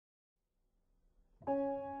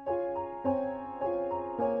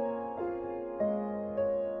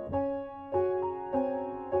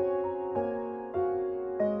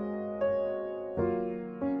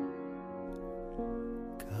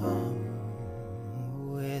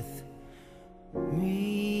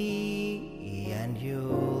Me and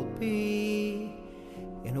you'll be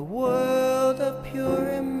in a world of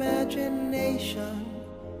pure imagination.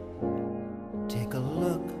 Take a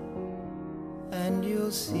look and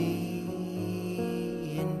you'll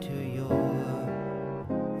see into your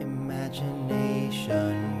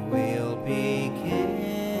imagination. We'll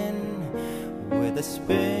begin with a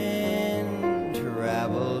spin,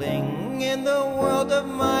 traveling in the world of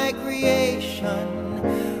my creation.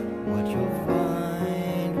 What you'll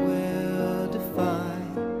find will defy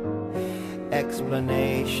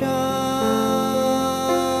explanation.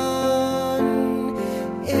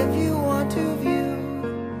 If you want to view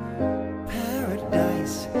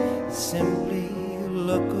paradise, simply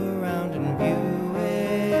look around and view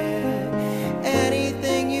it.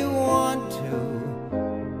 Anything you want to,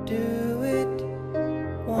 do it.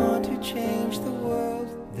 Want to change the world,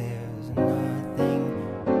 there's nothing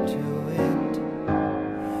to it.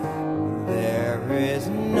 There is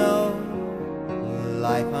no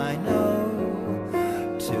life I know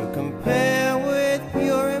to compare with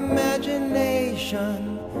pure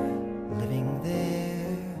imagination. Living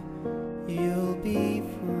there, you'll be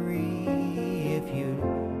free if you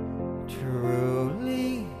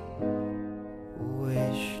truly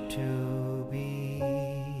wish to be.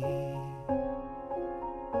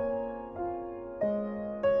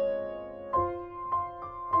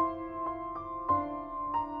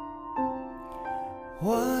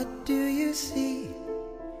 What do you see,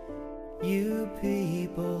 you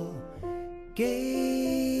people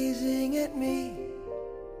gazing at me?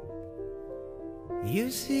 You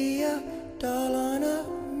see a doll on a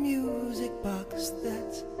music box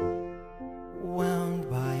that's wound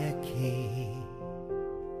by a key.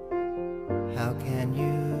 How can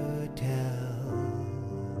you tell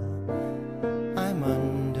I'm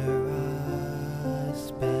under a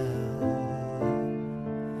spell?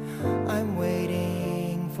 I'm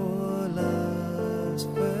waiting for love's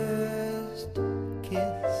first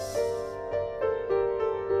kiss.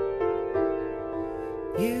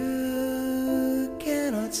 You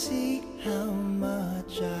cannot see how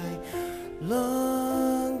much I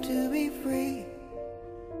long to be free,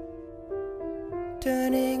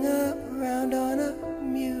 turning around on a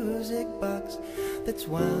music box that's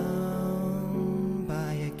wound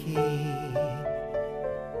by a key.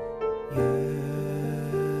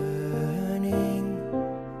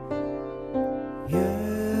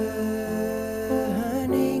 Yearning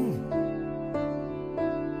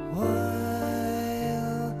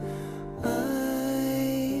while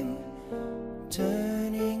I'm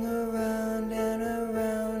turning around and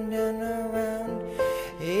around and around.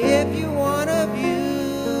 If you want to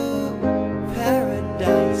view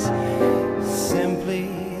paradise, simply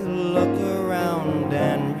look around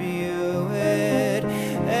and view it.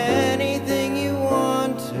 Anything you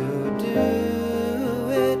want to do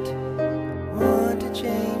it. Want to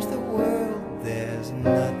change the world, there's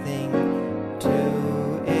nothing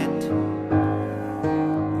to it.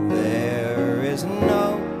 There is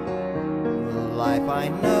no life I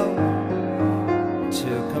know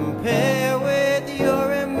to compare with